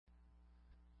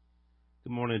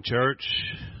Good morning, church.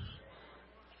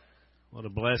 What a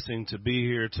blessing to be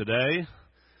here today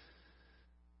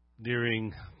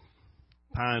during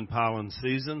pine pollen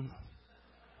season.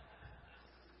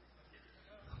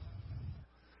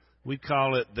 We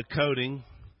call it the coating,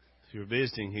 if you're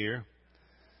visiting here.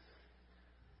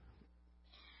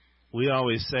 We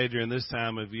always say during this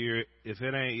time of year, if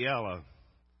it ain't yellow,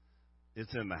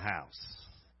 it's in the house,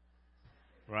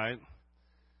 right?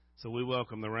 So we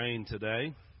welcome the rain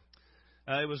today.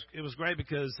 It was great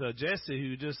because Jesse, who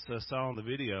you just saw on the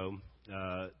video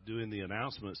doing the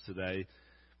announcements today,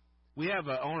 we have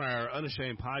on our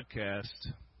Unashamed podcast,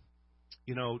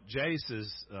 you know, Jace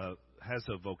has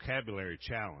a vocabulary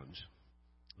challenge.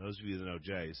 Those of you that know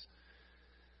Jace.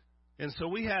 And so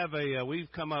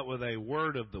we've come up with a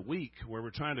word of the week where we're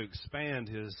trying to expand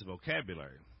his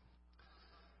vocabulary.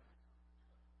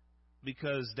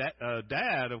 Because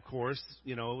Dad, of course,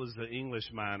 you know, was an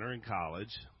English minor in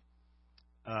college.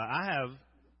 I have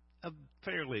a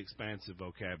fairly expansive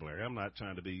vocabulary. I'm not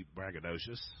trying to be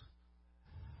braggadocious.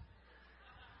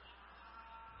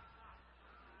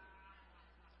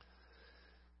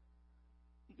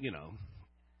 You know,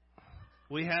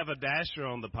 we have a dasher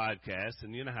on the podcast,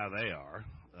 and you know how they are.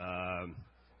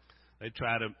 They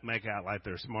try to make out like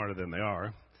they're smarter than they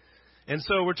are. And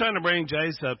so we're trying to bring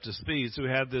Jace up to speed. So we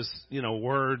have this, you know,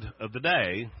 word of the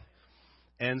day.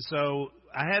 And so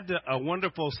I had a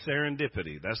wonderful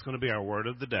serendipity. That's going to be our word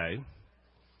of the day,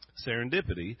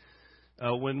 serendipity.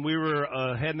 When we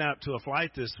were heading out to a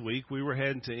flight this week, we were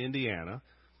heading to Indiana,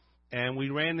 and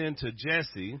we ran into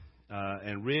Jesse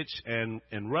and Rich and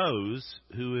Rose,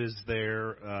 who is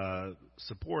their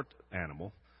support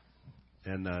animal.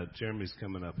 And Jeremy's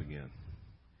coming up again.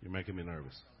 You're making me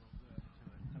nervous.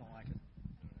 I don't like it.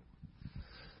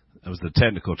 That was the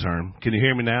technical term. Can you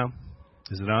hear me now?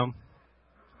 Is it on?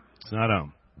 It's not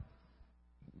on.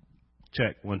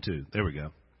 Check. 1, 2. There we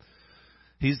go.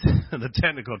 The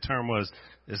technical term was,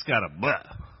 it's got a blah.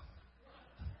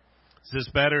 Is this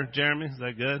better, Jeremy? Is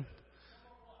that good?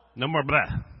 No more blah.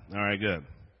 All right, good.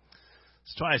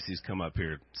 It's twice he's come up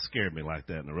here, scared me like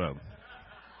that in a row.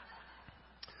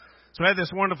 So I had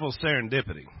this wonderful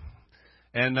serendipity.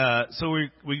 And so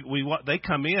they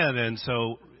come in,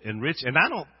 and Rich, and I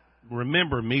don't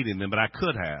remember meeting them, but I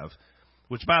could have.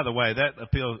 Which, by the way, that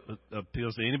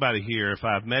appeals to anybody here. If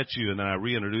I've met you and then I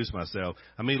reintroduce myself,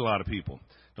 I meet a lot of people.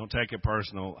 Don't take it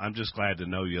personal. I'm just glad to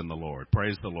know you in the Lord.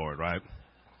 Praise the Lord, right?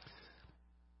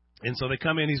 And so they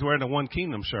come in. He's wearing a One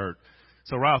Kingdom shirt.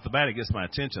 So right off the bat, it gets my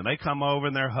attention. They come over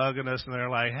and they're hugging us and they're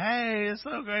like, "Hey, it's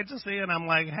so great to see you." And I'm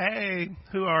like, "Hey,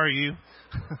 who are you?"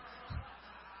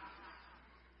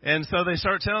 And so they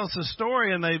start telling us a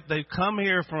story, and they come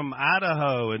here from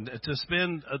Idaho and to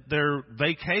spend their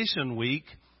vacation week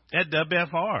at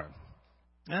WFR.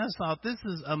 And I thought, this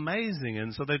is amazing.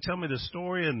 And so they tell me the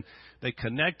story, and they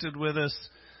connected with us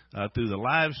through the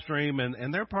live stream,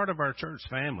 and they're part of our church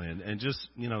family. And just,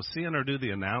 you know, seeing her do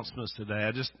the announcements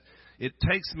today, it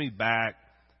takes me back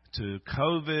to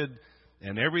COVID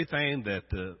and everything that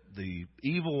the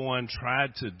evil one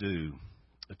tried to do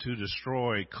to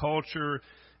destroy culture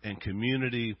and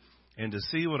community, and to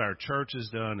see what our church has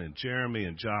done, and Jeremy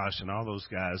and Josh and all those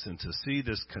guys, and to see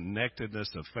this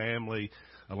connectedness of family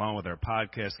along with our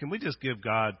podcast. Can we just give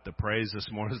God the praise this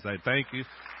morning? Say thank you.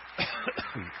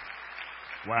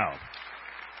 Wow.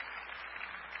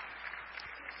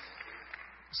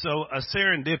 So a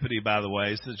serendipity, by the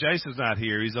way. So Jason's not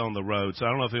here. He's on the road. So I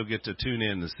don't know if he'll get to tune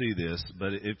in to see this.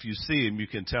 But if you see him, you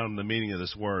can tell him the meaning of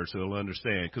this word so he'll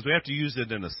understand. Because we have to use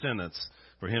it in a sentence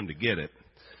for him to get it.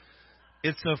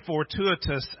 It's a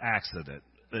fortuitous accident.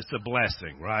 It's a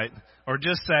blessing, right? Or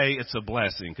just say it's a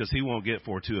blessing, because he won't get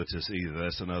fortuitous either.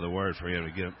 That's another word for him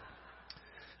to get.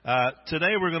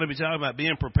 Today we're going to be talking about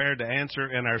being prepared to answer,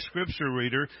 and our scripture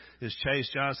reader is Chase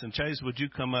Johnson. Chase, would you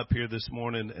come up here this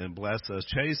morning and bless us?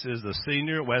 Chase is the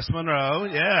senior at West Monroe.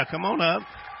 Yeah, come on up.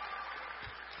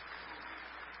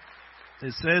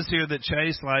 It says here that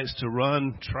Chase likes to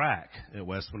run track at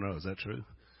West Monroe. Is that true?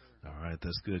 All right,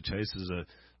 that's good. Chase is a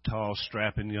tall,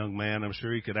 strapping young man. I'm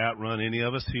sure he could outrun any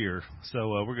of us here. So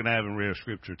we're going to have him read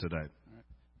scripture today. All right,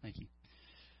 thank you.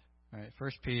 All right,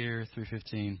 1 Peter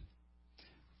 3:15.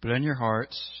 But in your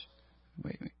hearts,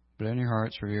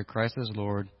 revere Christ as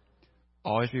Lord.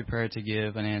 Always be prepared to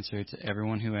give an answer to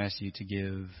everyone who asks you to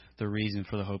give the reason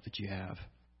for the hope that you have.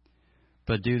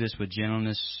 But do this with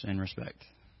gentleness and respect.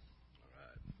 All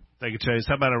right. Thank you, Chase.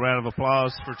 How about a round of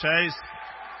applause for Chase?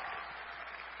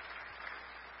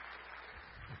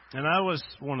 And I always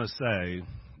want to say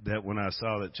that when I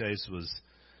saw that Chase was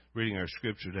reading our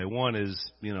scripture today. One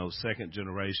is, second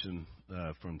generation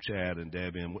from Chad and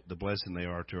Debbie and the blessing they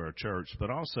are to our church, but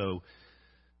also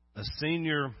a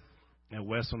senior at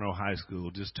West Monroe High School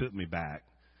just took me back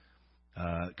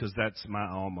because that's my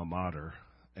alma mater.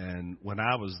 And when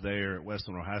I was there at West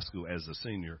Monroe High School as a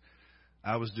senior,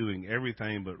 I was doing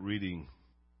everything but reading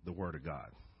the Word of God,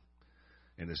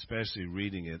 and especially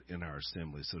reading it in our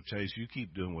assembly. So, Chase, you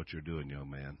keep doing what you're doing, young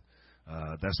man.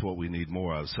 That's what we need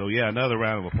more of. So, yeah, another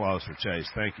round of applause for Chase.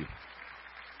 Thank you.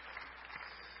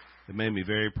 It made me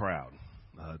very proud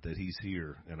that he's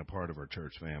here and a part of our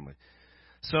church family.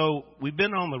 So we've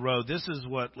been on the road. This is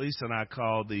what Lisa and I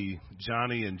call the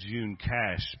Johnny and June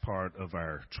Cash part of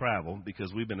our travel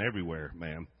because we've been everywhere,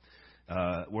 man.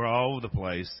 We're all over the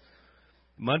place.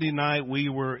 Monday night we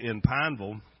were in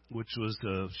Pineville, which was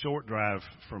a short drive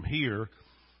from here,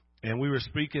 and we were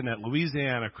speaking at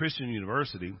Louisiana Christian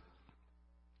University,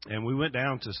 and we went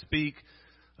down to speak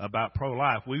about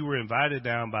pro-life. We were invited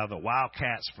down by the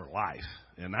Wildcats for Life,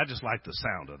 and I just like the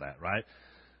sound of that, right?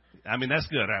 I mean, that's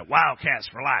good, right? Wildcats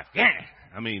for Life. Yeah.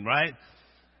 I mean, right?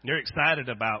 They're excited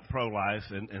about pro-life,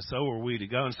 and so are we to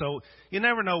go. And so you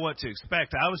never know what to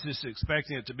expect. I was just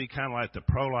expecting it to be kind of like the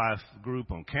pro-life group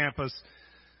on campus.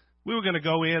 We were going to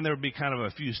go in. There would be kind of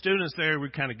a few students there.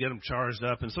 We'd kind of get them charged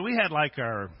up. And so we had like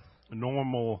our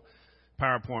normal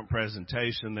PowerPoint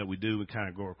presentation that we do. We kind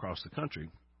of go across the country.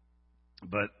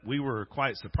 But we were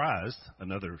quite surprised,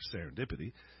 another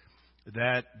serendipity,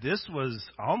 that this was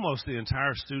almost the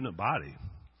entire student body.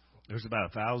 There's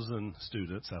about 1,000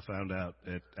 students, I found out,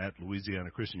 at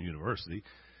Louisiana Christian University.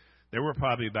 There were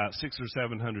probably about 600 or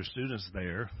 700 students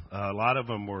there. A lot of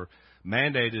them were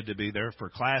mandated to be there for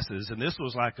classes, and this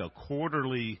was like a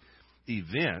quarterly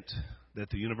event that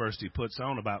the university puts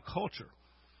on about culture.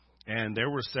 And there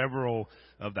were several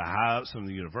of the high-ups from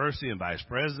the university and vice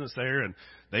presidents there, and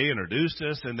they introduced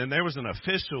us, and then there was an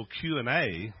official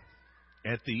Q&A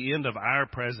at the end of our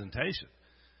presentation.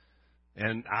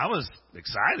 And I was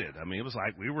excited. I mean, it was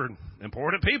like we were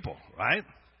important people, right?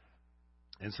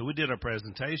 And so we did our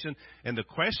presentation, and the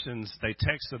questions, they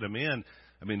texted them in.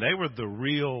 I mean, they were the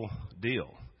real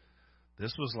deal.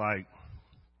 This was like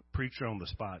preacher on the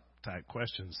spot type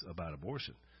questions about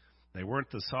abortion. They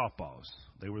weren't the softballs.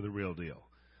 They were the real deal.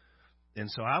 And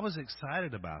so I was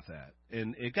excited about that.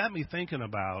 And it got me thinking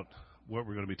about what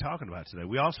we're going to be talking about today.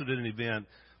 We also did an event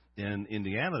in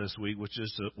Indiana this week, which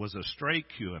was a straight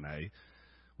Q&A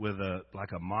with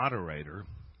a moderator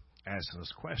asking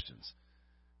us questions.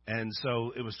 And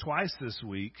so it was twice this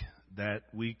week that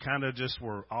we kind of just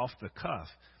were off the cuff.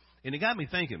 And it got me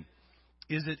thinking,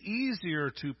 is it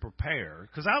easier to prepare?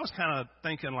 Because I was kind of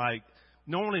thinking like,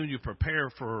 normally when you prepare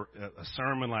for a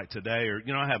sermon like today, or,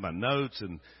 I have my notes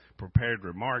and prepared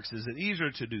remarks, is it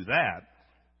easier to do that,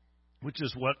 which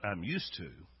is what I'm used to,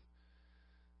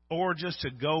 or just to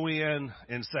go in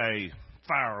and say,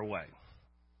 fire away?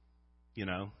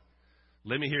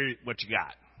 Let me hear what you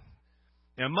got.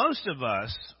 And most of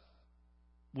us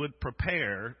would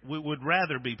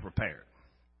rather be prepared,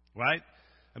 right?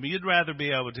 I mean, you'd rather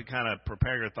be able to kind of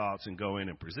prepare your thoughts and go in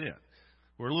and present.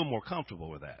 We're a little more comfortable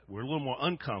with that. We're a little more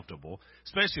uncomfortable,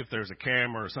 especially if there's a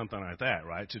camera or something like that,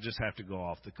 right, to just have to go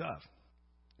off the cuff.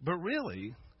 But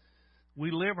really,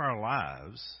 we live our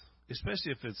lives,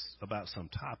 especially if it's about some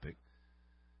topic,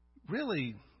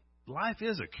 really, life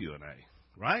is a Q&A,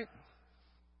 right?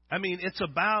 I mean, it's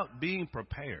about being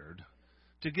prepared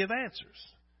to give answers.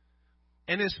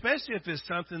 And especially if it's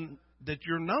something that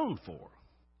you're known for.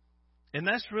 And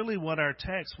that's really what our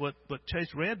text, what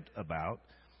Chase read about,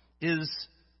 is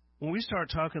when we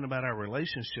start talking about our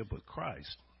relationship with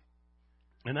Christ.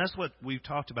 And that's what we've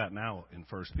talked about now in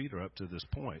 1 Peter up to this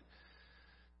point.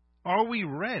 Are we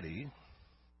ready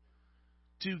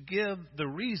to give the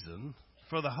reason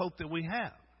for the hope that we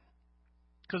have?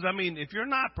 Because, I mean, if you're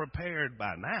not prepared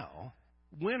by now,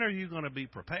 when are you going to be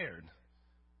prepared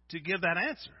to give that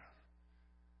answer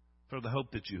for the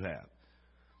hope that you have?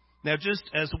 Now, just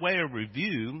as a way of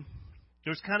review,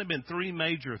 there's kind of been three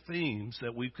major themes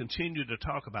that we've continued to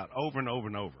talk about over and over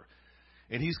and over.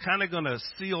 And he's kind of going to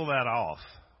seal that off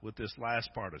with this last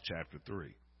part of chapter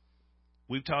 3.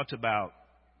 We've talked about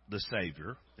the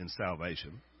Savior and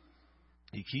salvation.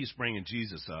 He keeps bringing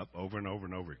Jesus up over and over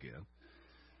and over again.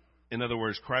 In other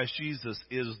words, Christ Jesus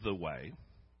is the way.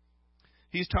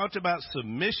 He's talked about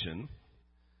submission,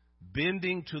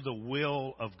 bending to the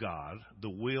will of God, the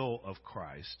will of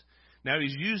Christ. Now,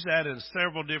 he's used that in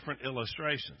several different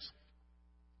illustrations.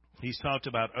 He's talked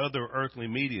about other earthly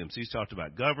mediums. He's talked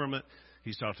about government.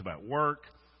 He's talked about work.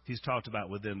 He's talked about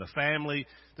within the family.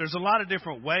 There's a lot of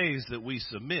different ways that we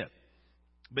submit.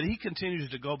 But he continues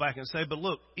to go back and say, but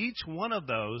look, each one of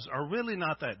those are really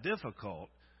not that difficult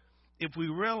if we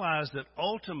realize that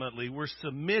ultimately we're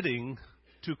submitting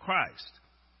to Christ.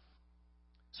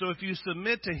 So if you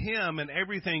submit to Him in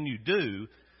everything you do,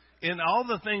 in all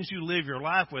the things you live your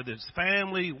life with, it's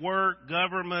family, work,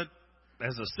 government,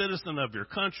 as a citizen of your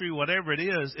country, whatever it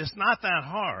is, it's not that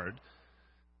hard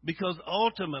because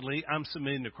ultimately I'm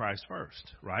submitting to Christ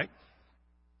first, right?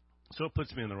 So it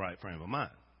puts me in the right frame of mind.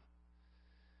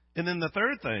 And then the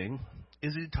third thing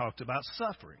is he talked about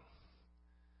suffering.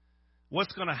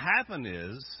 What's going to happen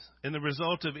is, in the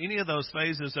result of any of those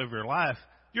phases of your life,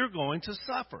 you're going to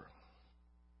suffer.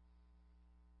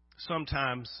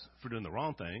 Sometimes for doing the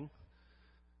wrong thing,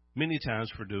 many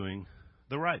times for doing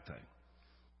the right thing.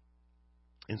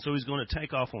 And so he's going to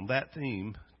take off on that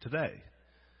theme today.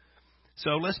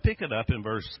 So let's pick it up in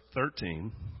verse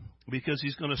 13, because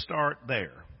he's going to start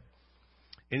there.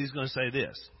 And he's going to say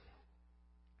this: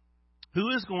 who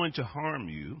is going to harm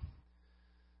you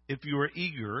if you are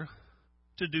eager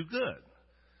to do good?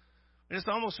 And it's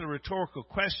almost a rhetorical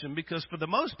question, because for the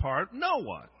most part, no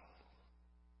one.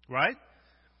 Right?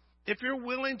 If you're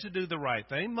willing to do the right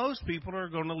thing, most people are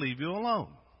going to leave you alone.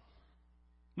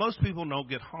 Most people don't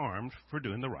get harmed for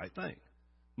doing the right thing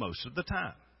most of the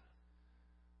time.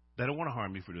 They don't want to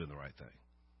harm you for doing the right thing.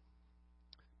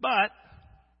 But,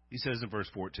 he says in verse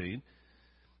 14,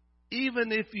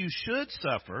 even if you should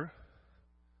suffer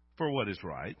for what is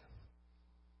right,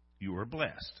 you are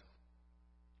blessed.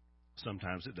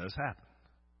 Sometimes it does happen.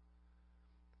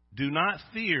 Do not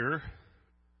fear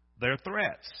their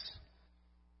threats.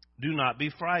 Do not be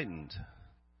frightened.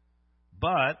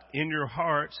 But in your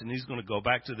hearts, and he's going to go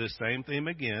back to this same theme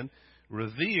again,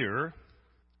 revere,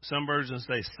 some versions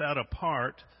say set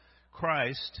apart,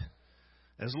 Christ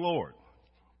as Lord.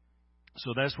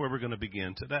 So that's where we're going to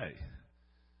begin today.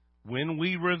 When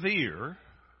we revere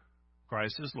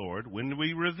Christ as Lord, when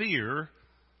we revere,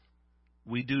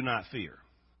 we do not fear.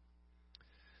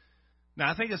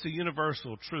 Now, I think it's a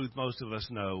universal truth most of us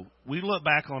know. We look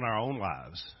back on our own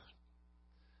lives,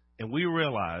 and we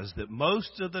realize that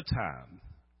most of the time,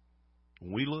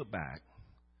 when we look back,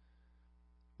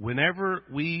 whenever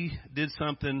we did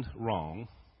something wrong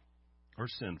or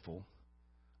sinful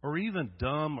or even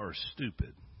dumb or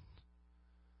stupid,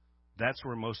 that's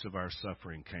where most of our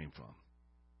suffering came from.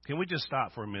 Can we just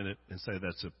stop for a minute and say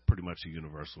that's pretty much a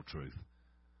universal truth?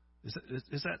 Is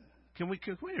that? Can we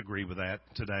agree with that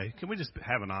today? Can we just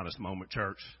have an honest moment,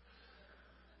 church?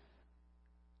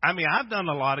 I mean, I've done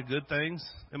a lot of good things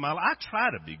in my life. I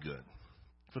try to be good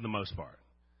for the most part.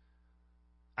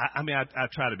 I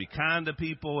try to be kind to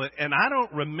people, and I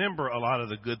don't remember a lot of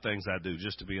the good things I do,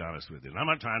 just to be honest with you. And I'm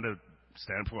not trying to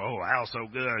stand for, Al's so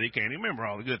good, he can't even remember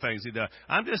all the good things he does.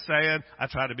 I'm just saying I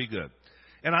try to be good.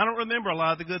 And I don't remember a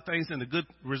lot of the good things and the good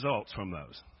results from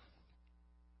those.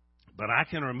 But I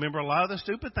can remember a lot of the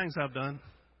stupid things I've done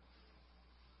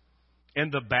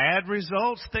and the bad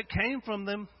results that came from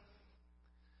them.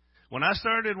 When I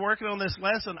started working on this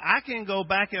lesson, I can go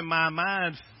back in my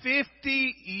mind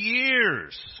 50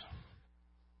 years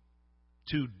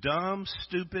to dumb,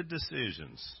 stupid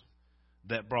decisions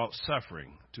that brought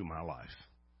suffering to my life.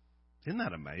 Isn't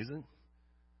that amazing?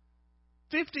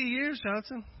 50 years,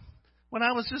 Johnson, when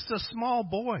I was just a small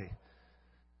boy.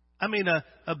 I mean,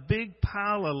 a big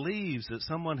pile of leaves that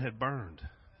someone had burned.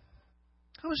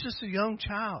 I was just a young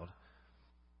child,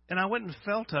 and I went and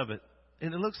felt of it,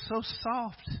 and it looked so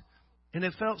soft. And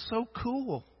it felt so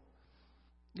cool.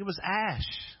 It was ash.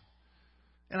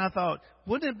 And I thought,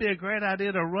 wouldn't it be a great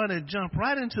idea to run and jump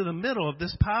right into the middle of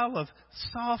this pile of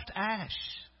soft ash?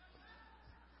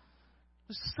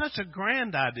 It's such a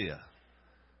grand idea.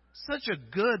 Such a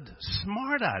good,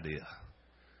 smart idea.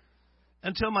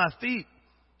 Until my feet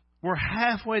were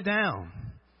halfway down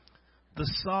the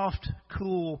soft,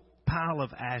 cool pile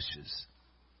of ashes.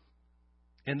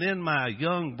 And then my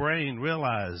young brain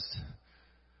realized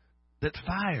that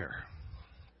fire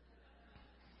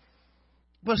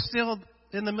was still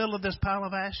in the middle of this pile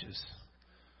of ashes.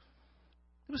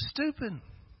 It was stupid.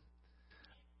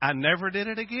 I never did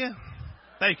it again.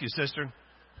 Thank you, sister.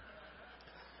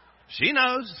 She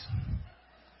knows.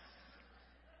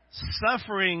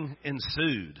 Suffering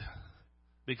ensued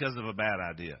because of a bad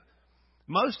idea.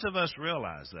 Most of us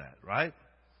realize that, right?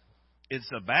 It's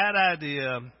a bad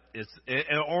idea,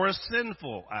 or a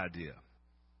sinful idea.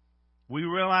 We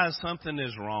realize something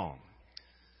is wrong.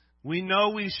 We know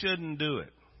we shouldn't do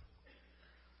it.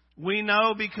 We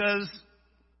know because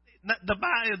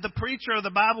the preacher of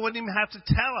the Bible wouldn't even have to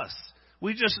tell us.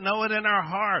 We just know it in our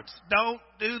hearts. Don't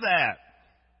do that.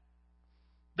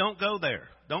 Don't go there.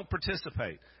 Don't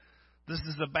participate. This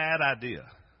is a bad idea.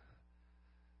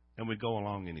 And we go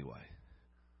along anyway.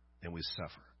 And we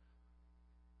suffer.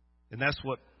 And that's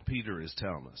what Peter is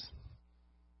telling us.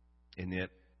 And yet,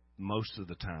 most of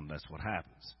the time, that's what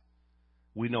happens.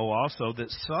 We know also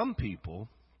that some people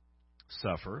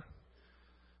suffer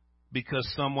because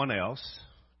someone else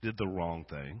did the wrong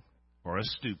thing, or a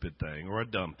stupid thing, or a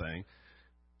dumb thing,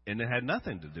 and it had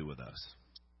nothing to do with us.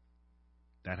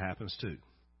 That happens too.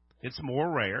 It's more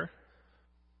rare,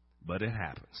 but it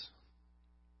happens.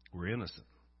 We're innocent.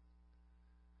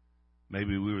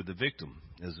 Maybe we were the victim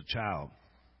as a child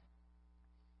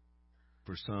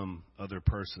for some other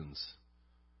person's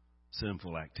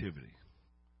sinful activity.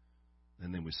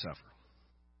 And then we suffer.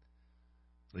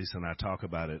 Lisa and I talk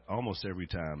about it almost every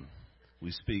time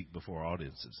we speak before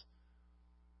audiences.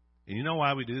 And you know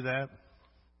why we do that?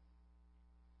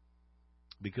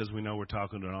 Because we know we're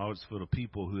talking to an audience full of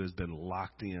people who has been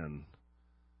locked in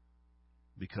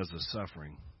because of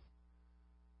suffering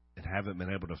and haven't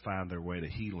been able to find their way to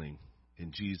healing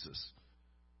in Jesus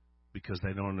because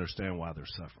they don't understand why they're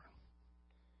suffering.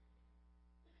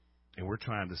 And we're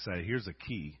trying to say, here's a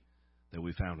key that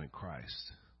we found in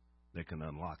Christ that can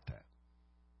unlock that.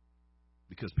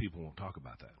 Because people won't talk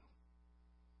about that.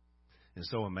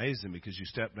 It's so amazing because you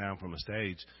step down from a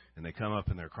stage and they come up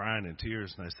and they're crying in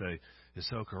tears and they say, it's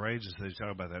so courageous that you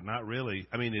talk about that. Not really.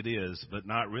 I mean, it is, but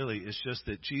not really. It's just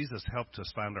that Jesus helped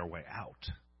us find our way out.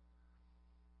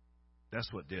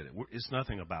 That's what did it. It's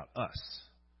nothing about us.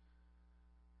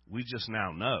 We just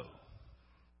now know.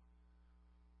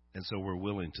 And so we're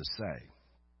willing to say.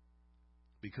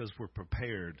 Because we're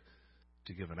prepared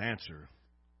to give an answer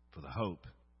for the hope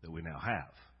that we now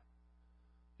have.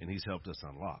 And He's helped us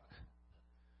unlock.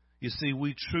 You see,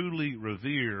 we truly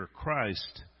revere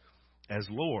Christ as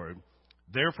Lord.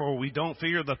 Therefore, we don't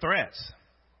fear the threats.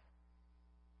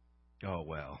 Oh,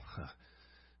 well,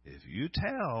 if you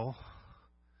tell,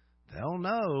 they'll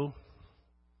know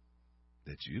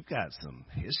that you've got some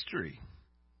history.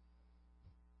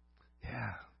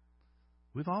 Yeah,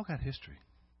 we've all got history.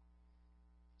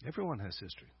 Everyone has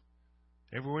history.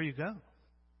 Everywhere you go.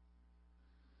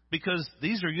 Because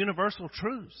these are universal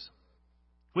truths.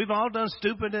 We've all done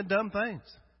stupid and dumb things.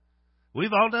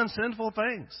 We've all done sinful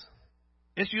things.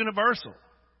 It's universal.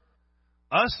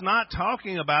 Us not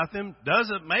talking about them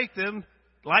doesn't make them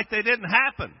like they didn't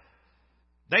happen.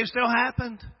 They've still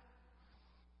happened.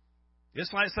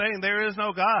 It's like saying there is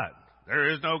no God. There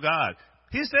is no God.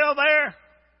 He's still there.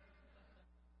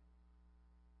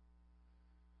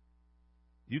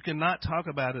 You cannot talk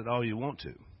about it all you want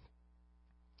to.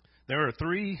 There are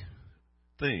 3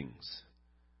 things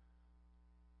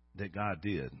that God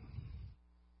did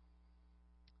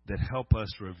that help us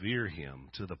revere Him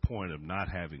to the point of not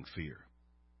having fear.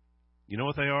 You know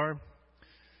what they are?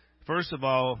 First of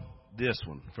all, this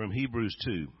one from Hebrews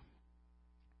 2.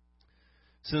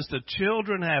 Since the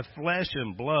children have flesh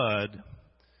and blood,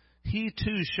 He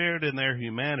too shared in their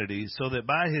humanity, so that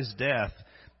by His death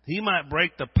He might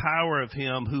break the power of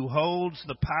him who holds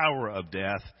the power of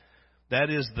death, that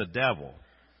is the devil,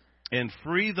 and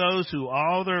free those who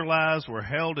all their lives were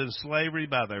held in slavery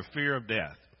by their fear of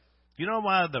death. You know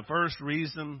why the first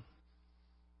reason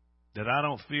that I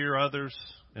don't fear others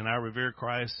and I revere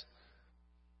Christ?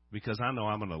 Because I know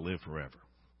I'm going to live forever.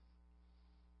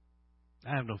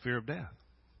 I have no fear of death.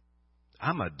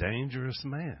 I'm a dangerous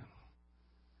man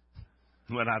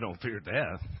when I don't fear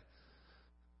death.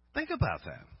 Think about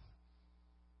that.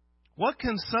 What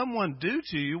can someone do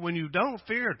to you when you don't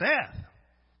fear death?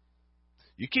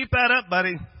 You keep that up,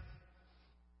 buddy.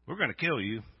 We're going to kill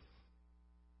you.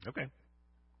 Okay.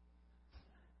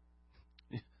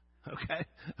 Okay.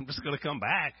 I'm just going to come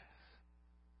back.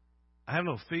 I have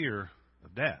no fear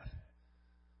of death.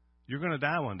 You're going to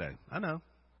die one day. I know.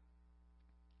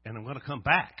 And I'm going to come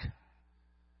back.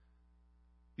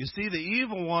 You see, the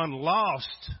evil one lost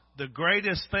the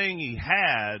greatest thing he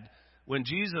had when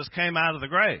Jesus came out of the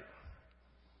grave.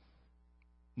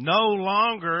 No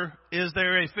longer is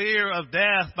there a fear of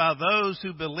death by those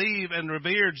who believe and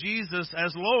revere Jesus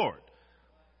as Lord.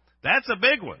 That's a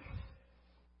big one.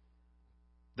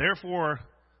 Therefore,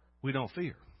 we don't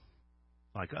fear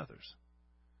like others.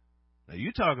 Now,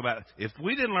 you talk about, if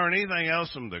we didn't learn anything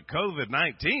else from the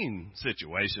COVID-19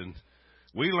 situation,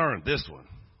 we learned this one.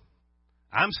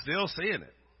 I'm still seeing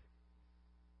it.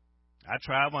 I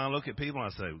travel and I look at people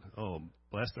and I say, oh,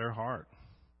 bless their heart.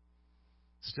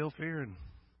 Still fearing.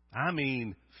 I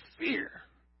mean, fear.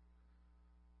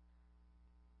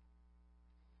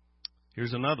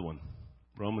 Here's another one.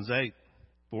 Romans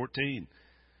 8:14.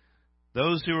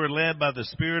 Those who are led by the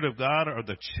Spirit of God are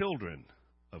the children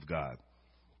of God.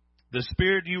 The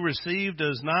Spirit you receive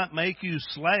does not make you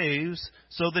slaves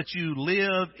so that you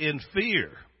live in fear.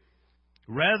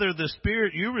 Rather, the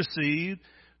Spirit you received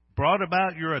brought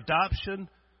about your adoption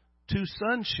to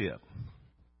sonship.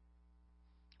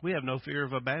 We have no fear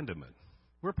of abandonment.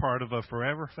 We're part of a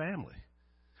forever family.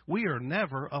 We are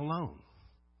never alone.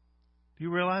 Do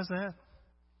you realize that?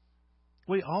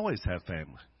 We always have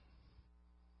family.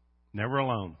 Never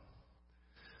alone.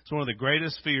 It's one of the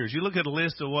greatest fears. You look at a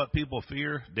list of what people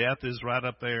fear. Death is right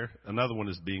up there. Another one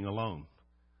is being alone.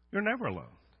 You're never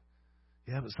alone.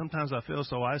 Yeah, but sometimes I feel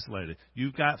so isolated.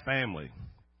 You've got family.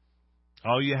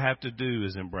 All you have to do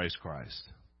is embrace Christ.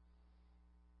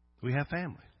 We have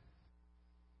family.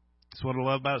 That's what I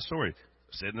love about the story.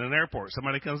 Sitting in an airport,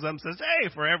 somebody comes up and says, "Hey,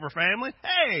 forever family.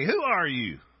 Hey, who are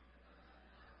you?"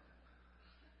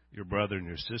 Your brother and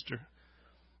your sister.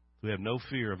 We have no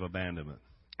fear of abandonment.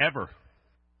 Ever.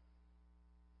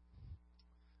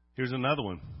 Here's another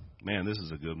one. Man, this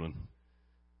is a good one.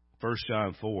 1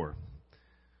 John 4.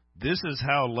 This is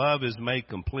how love is made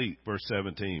complete, verse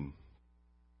 17,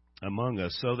 among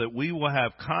us, so that we will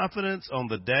have confidence on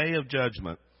the day of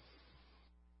judgment.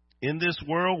 In this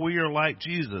world, we are like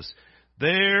Jesus.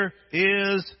 There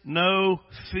is no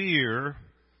fear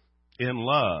in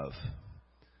love,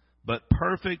 but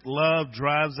perfect love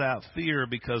drives out fear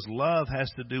because love has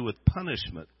to do with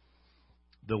punishment.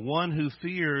 The one who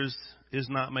fears is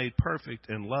not made perfect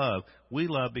in love. We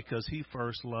love because he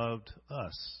first loved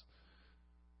us.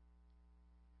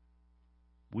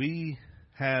 We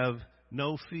have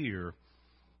no fear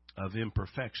of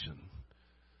imperfection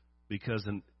because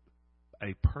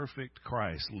a perfect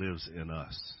Christ lives in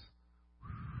us.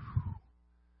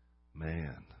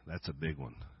 Man, that's a big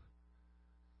one.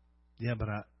 Yeah,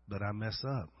 but I mess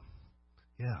up.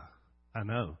 Yeah, I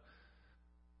know.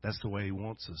 That's the way he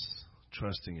wants us,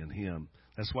 trusting in him.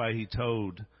 That's why he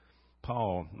told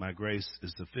Paul, "My grace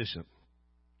is sufficient.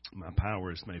 My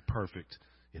power is made perfect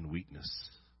in weakness."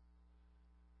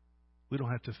 We don't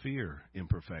have to fear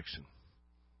imperfection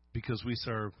because we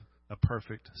serve a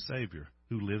perfect Savior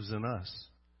who lives in us.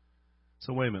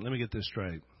 So wait a minute, let me get this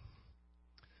straight.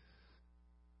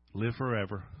 Live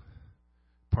forever,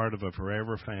 part of a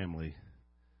forever family,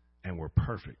 and we're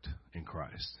perfect in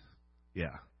Christ.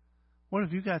 Yeah. What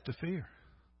have you got to fear?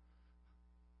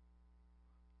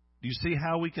 Do you see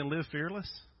how we can live fearless?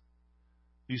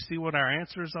 Do you see what our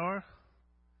answers are?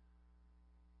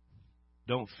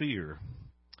 Don't fear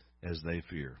as they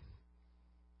fear.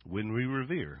 When we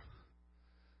revere,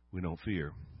 we don't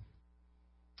fear.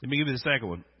 Let me give you the second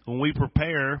one. When we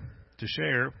prepare to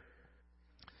share,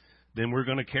 then we're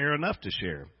going to care enough to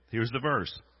share. Here's the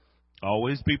verse.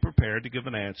 Always be prepared to give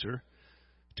an answer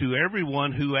to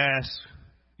everyone who asks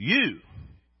you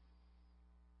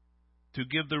to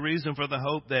give the reason for the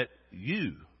hope that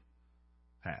you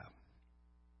have.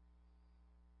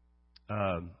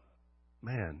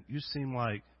 Man, you seem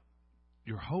like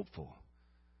you're hopeful.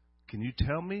 Can you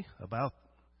tell me about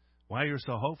why you're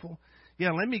so hopeful?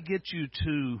 Yeah, let me get you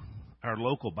to our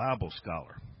local Bible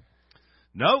scholar.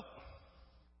 Nope.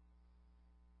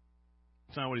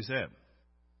 That's not what he said.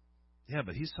 Yeah,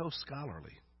 but he's so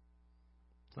scholarly.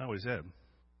 That's not what he said.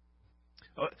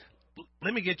 Oh,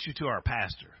 let me get you to our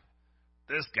pastor.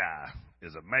 This guy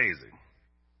is amazing.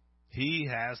 He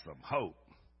has some hope.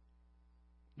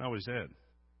 That's not what he said.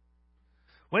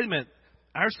 Wait a minute.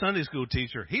 Our Sunday school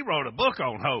teacher, he wrote a book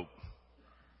on hope.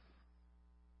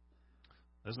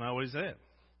 That's not what he said.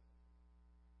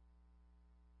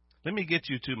 Let me get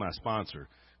you to my sponsor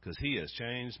because he has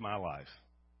changed my life.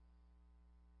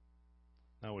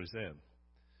 Not what he said.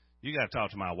 You got to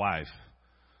talk to my wife.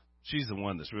 She's the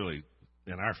one that's really,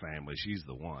 in our family, she's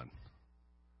the one.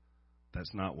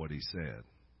 That's not what he said.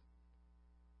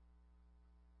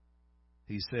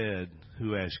 He said,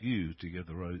 who asked you to give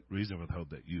the reason for the hope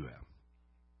that you have?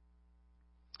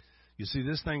 You see,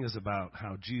 this thing is about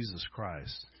how Jesus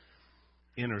Christ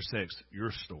intersects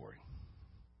your story.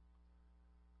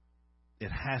 It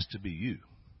has to be you.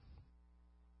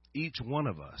 Each one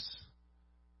of us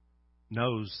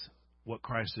knows what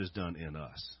Christ has done in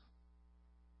us.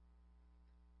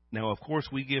 Now, of course,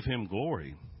 we give him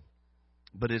glory,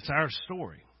 but it's our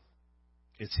story.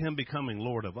 It's him becoming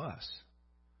Lord of us.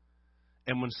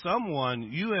 And when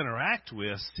someone you interact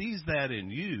with sees that in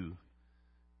you,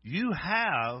 you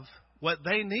have what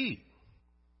they need.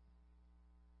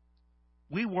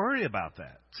 We worry about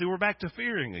that. See, we're back to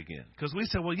fearing again. Because we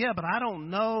say, well, yeah, but I don't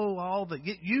know all the...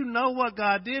 You know what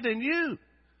God did in you.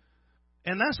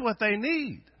 And that's what they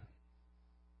need.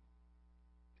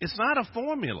 It's not a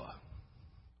formula.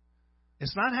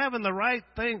 It's not having the right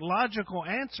thing, logical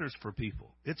answers for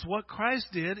people. It's what Christ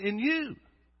did in you.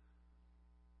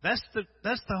 That's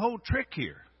the whole trick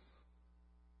here.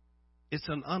 It's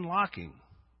an unlocking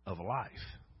of life.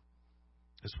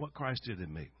 It's what Christ did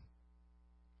in me.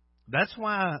 That's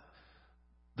why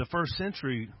the first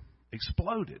century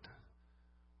exploded,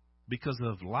 because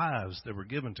of lives that were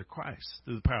given to Christ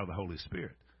through the power of the Holy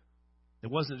Spirit. It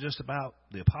wasn't just about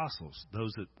the apostles,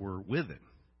 those that were with him.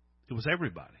 It was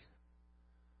everybody.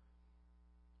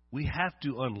 We have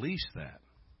to unleash that.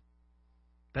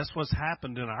 That's what's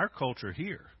happened in our culture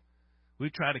here. We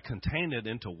try to contain it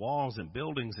into walls and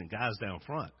buildings and guys down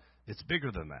front. It's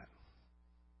bigger than that.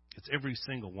 It's every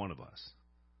single one of us.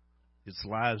 It's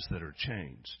lives that are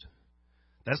changed.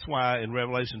 That's why in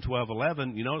Revelation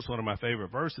 12:11, you know, it's one of my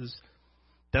favorite verses.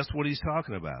 That's what he's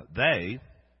talking about. They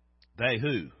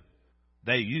who?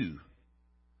 They, you.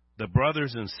 The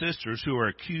brothers and sisters who are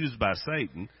accused by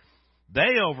Satan,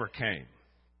 they overcame.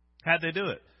 How'd they do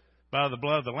it? By the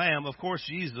blood of the Lamb, of course,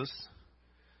 Jesus.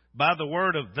 By the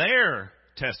word of their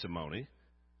testimony,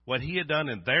 what he had done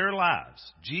in their lives,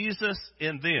 Jesus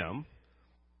in them,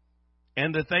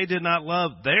 and that they did not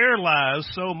love their lives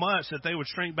so much that they would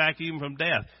shrink back even from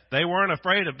death. They weren't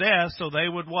afraid of death, so they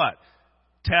would what?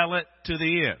 Tell it to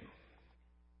the end.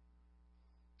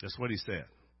 That's what he said.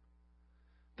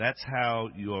 That's how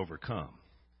you overcome.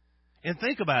 And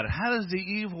think about it. How does the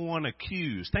evil one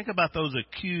accuse? Think about those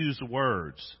accused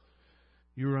words.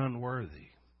 You're unworthy.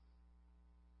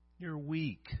 You're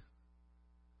weak.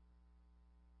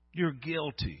 You're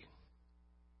guilty.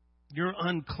 You're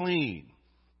unclean.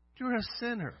 You're a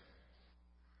sinner.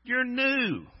 You're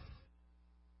new.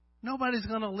 Nobody's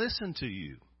going to listen to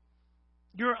you.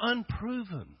 You're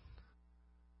unproven.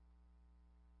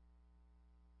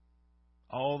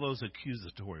 All those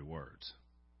accusatory words.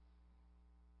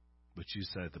 But you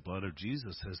say, the blood of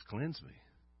Jesus has cleansed me.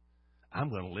 I'm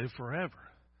going to live forever.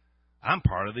 I'm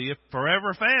part of the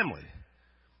forever family.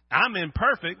 I'm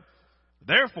imperfect.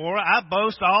 Therefore, I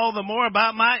boast all the more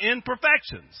about my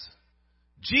imperfections.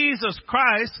 Jesus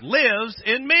Christ lives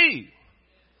in me.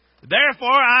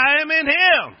 Therefore, I am in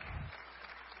him.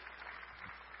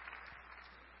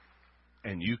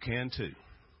 And you can too.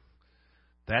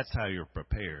 That's how you're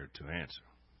prepared to answer.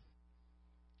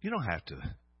 You don't have to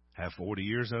have 40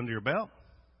 years under your belt.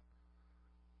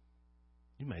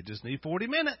 You may just need 40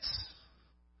 minutes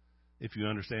if you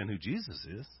understand who Jesus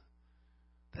is.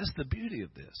 That's the beauty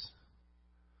of this.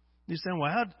 You say,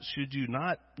 well, how should you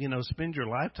not, spend your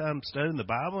lifetime studying the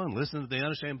Bible and listening to the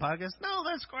Unashamed podcast? No,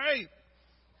 that's great.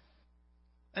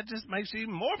 That just makes you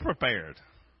even more prepared.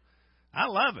 I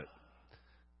love it.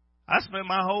 I spent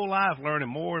my whole life learning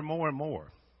more and more and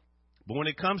more. But when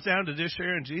it comes down to just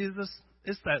sharing Jesus,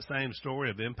 it's that same story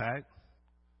of impact.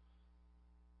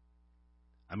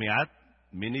 I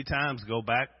many times go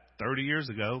back 30 years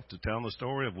ago to telling the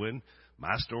story of when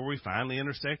my story finally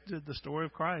intersected the story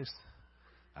of Christ.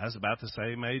 I was about the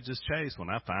same age as Chase when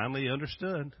I finally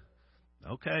understood.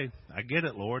 Okay, I get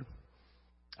it, Lord.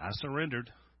 I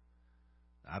surrendered.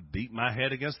 I beat my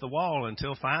head against the wall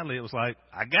until finally it was like,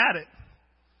 I got it.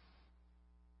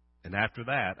 And after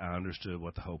that, I understood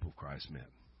what the hope of Christ meant.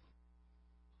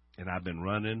 And I've been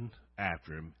running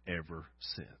after him ever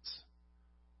since.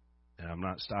 And I'm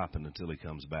not stopping until he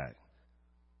comes back.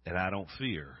 And I don't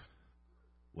fear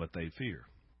what they fear.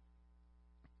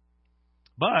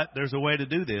 But there's a way to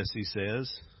do this, he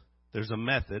says. There's a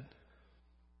method.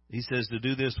 He says to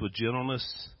do this with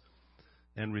gentleness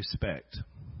and respect,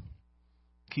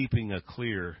 keeping a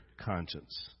clear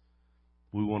conscience.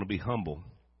 We want to be humble.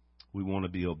 We want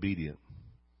to be obedient.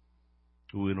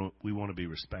 We want to be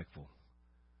respectful.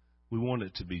 We want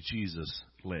it to be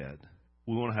Jesus-led.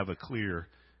 We want to have a clear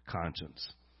conscience.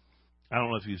 I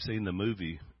don't know if you've seen the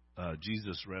movie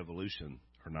Jesus Revolution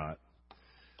or not.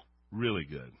 Really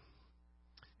good.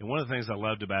 And one of the things I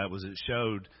loved about it was it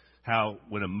showed how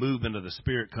when a movement of the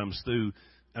Spirit comes through,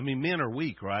 men are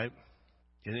weak, right?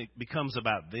 And it becomes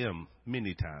about them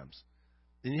many times.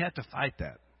 And you have to fight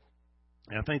that.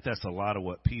 And I think that's a lot of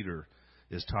what Peter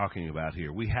is talking about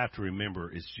here. We have to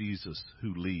remember it's Jesus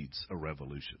who leads a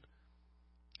revolution.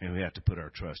 And we have to put our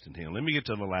trust in him. Let me get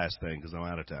to the last thing because I'm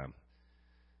out of time.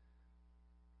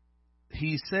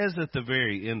 He says at the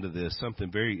very end of this something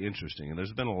very interesting. And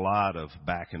there's been a lot of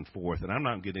back and forth. And I'm not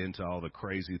going to get into all the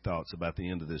crazy thoughts about the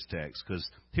end of this text because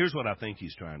here's what I think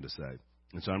he's trying to say.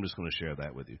 And so I'm just going to share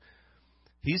that with you.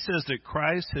 He says that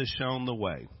Christ has shown the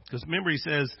way. Because remember, he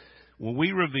says, when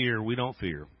we revere, we don't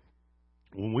fear.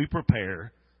 When we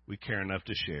prepare, we care enough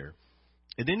to share.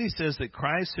 And then he says that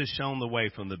Christ has shown the way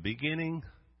from the beginning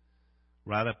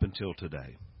right up until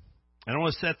today. And I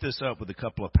want to set this up with a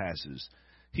couple of passages.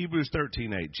 Hebrews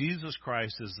 13:8. Jesus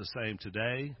Christ is the same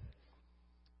today,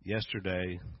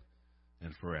 yesterday,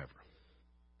 and forever.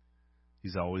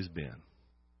 He's always been.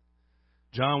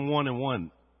 John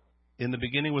 1:1. In the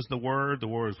beginning was the Word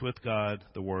was with God,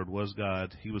 the Word was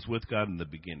God. He was with God in the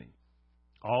beginning,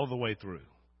 all the way through.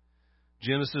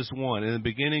 Genesis 1, in the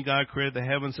beginning God created the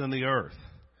heavens and the earth.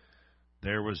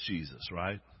 There was Jesus,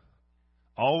 right?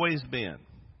 Always been.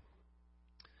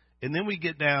 And then we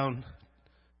get down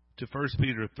to 1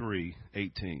 Peter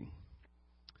 3:18.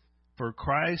 For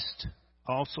Christ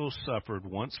also suffered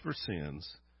once for sins,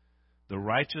 the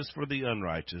righteous for the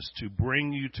unrighteous, to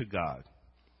bring you to God.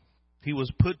 He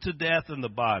was put to death in the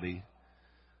body,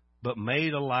 but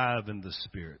made alive in the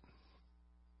spirit.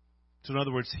 So in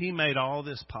other words, he made all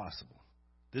this possible.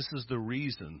 This is the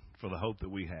reason for the hope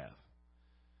that we have.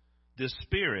 This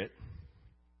Spirit,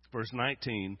 verse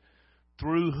 19,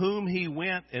 through whom he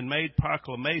went and made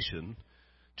proclamation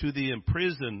to the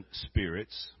imprisoned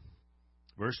spirits,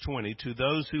 verse 20, to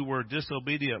those who were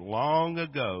disobedient long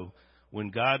ago when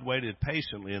God waited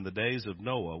patiently in the days of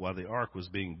Noah while the ark was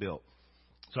being built.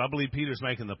 So I believe Peter's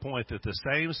making the point that the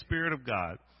same Spirit of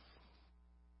God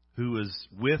who is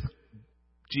with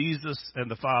Jesus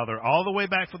and the Father all the way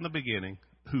back from the beginning,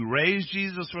 who raised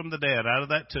Jesus from the dead out of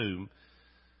that tomb,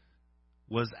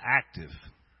 was active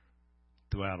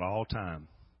throughout all time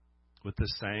with the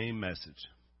same message.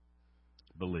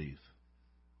 Believe.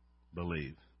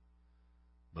 Believe.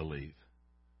 Believe.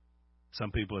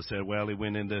 Some people have said, well, he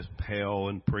went into hell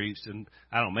and preached, and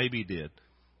I don't know, maybe he did.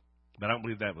 But I don't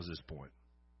believe that was his point.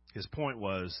 His point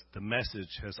was the message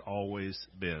has always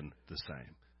been the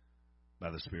same by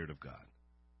the Spirit of God.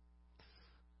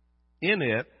 In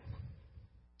it,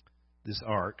 this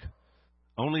ark,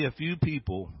 only a few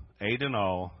people, 8 in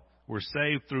all, were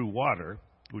saved through water,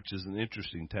 which is an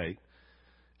interesting take.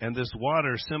 And this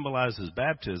water symbolizes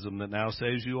baptism that now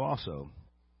saves you also.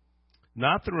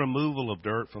 Not the removal of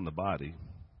dirt from the body,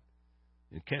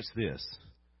 and catch this,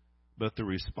 but the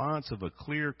response of a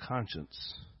clear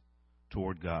conscience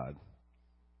toward God.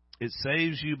 It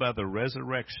saves you by the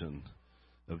resurrection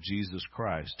of Jesus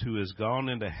Christ, who has gone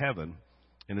into heaven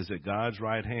and is at God's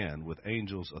right hand with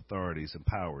angels, authorities, and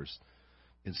powers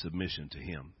in submission to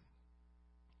him.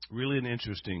 Really an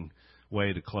interesting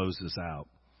way to close this out.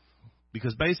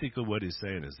 Because basically what he's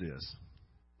saying is this.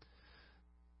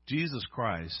 Jesus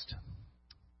Christ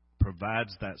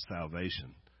provides that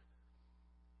salvation.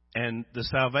 And the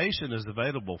salvation is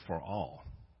available for all.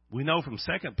 We know from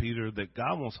 2 Peter that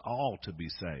God wants all to be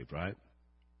saved, right?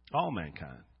 All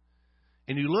mankind.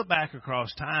 And you look back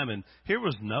across time, and here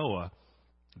was Noah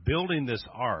building this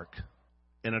ark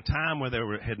in a time where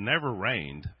there had never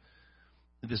rained,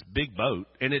 this big boat,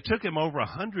 and it took him over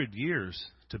 100 years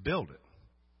to build it.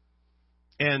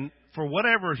 And for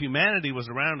whatever humanity was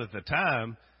around at the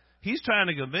time, he's trying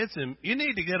to convince him, you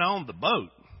need to get on the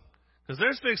boat, because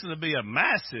there's fixing to be a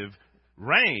massive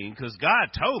rain, because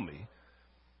God told me.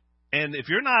 And if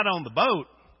you're not on the boat,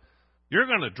 you're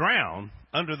going to drown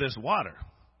under this water.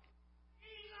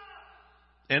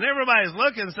 And everybody's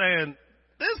looking saying,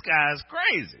 this guy's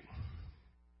crazy.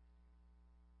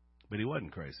 But he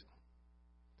wasn't crazy.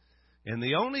 And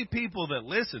the only people that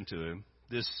listened to him,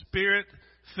 this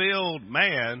spirit-filled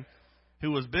man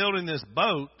who was building this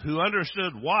boat, who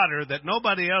understood water that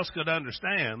nobody else could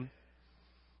understand,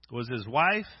 was his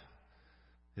wife,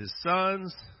 his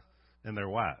sons, and their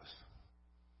wives.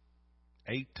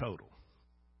 8 total.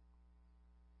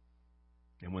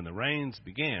 And when the rains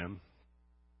began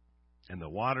and the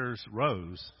waters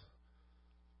rose,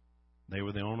 they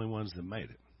were the only ones that made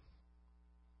it.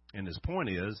 And his point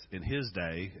is, in his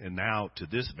day, and now to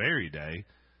this very day,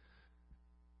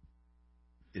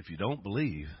 if you don't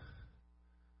believe,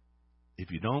 if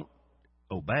you don't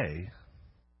obey,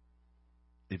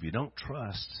 if you don't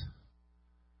trust,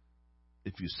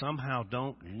 if you somehow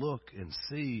don't look and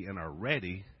see and are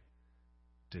ready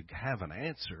to have an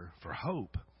answer for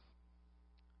hope,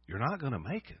 you're not going to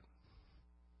make it.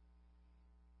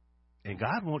 And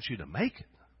God wants you to make it.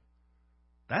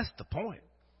 That's the point.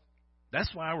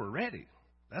 That's why we're ready.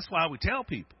 That's why we tell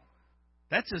people.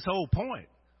 That's his whole point.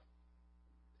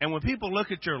 And when people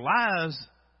look at your lives,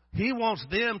 he wants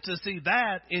them to see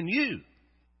that in you.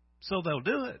 So they'll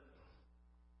do it.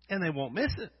 And they won't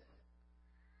miss it.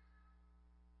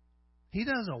 He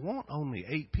doesn't want only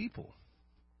 8 people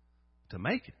to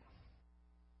make it.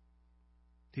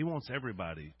 He wants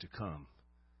everybody to come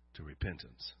to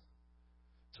repentance.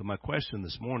 So my question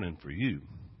this morning for you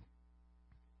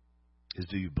is,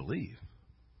 do you believe?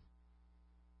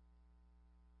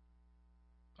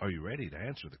 Are you ready to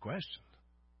answer the question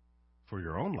for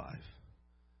your own life?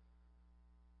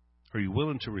 Are you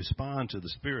willing to respond to the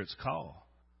Spirit's call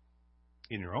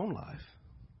in your own life?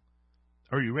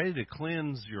 Are you ready to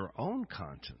cleanse your own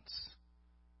conscience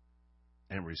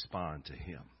and respond to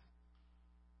him?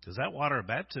 Because that water of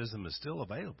baptism is still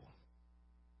available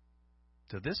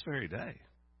to this very day.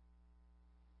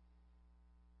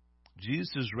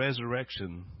 Jesus'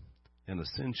 resurrection and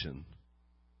ascension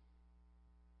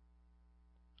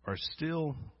are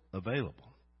still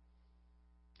available.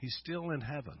 He's still in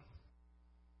heaven,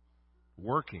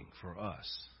 working for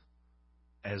us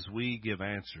as we give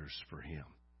answers for Him.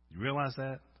 You realize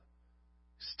that?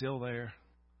 He's still there,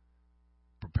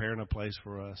 preparing a place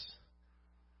for us,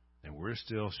 and we're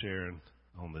still sharing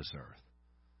on this earth.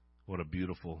 What a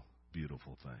beautiful,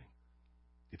 beautiful thing.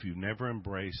 If you've never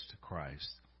embraced Christ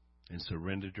and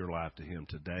surrendered your life to Him,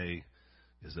 today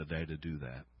is the day to do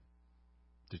that.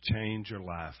 To change your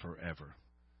life forever.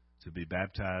 To be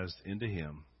baptized into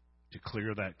Him. To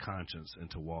clear that conscience and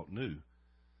to walk new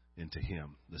into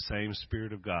Him. The same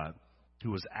Spirit of God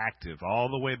who was active all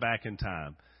the way back in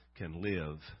time can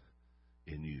live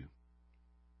in you.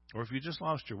 Or if you just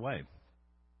lost your way,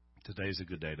 today's a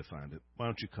good day to find it. Why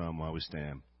don't you come while we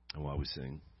stand and while we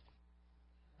sing?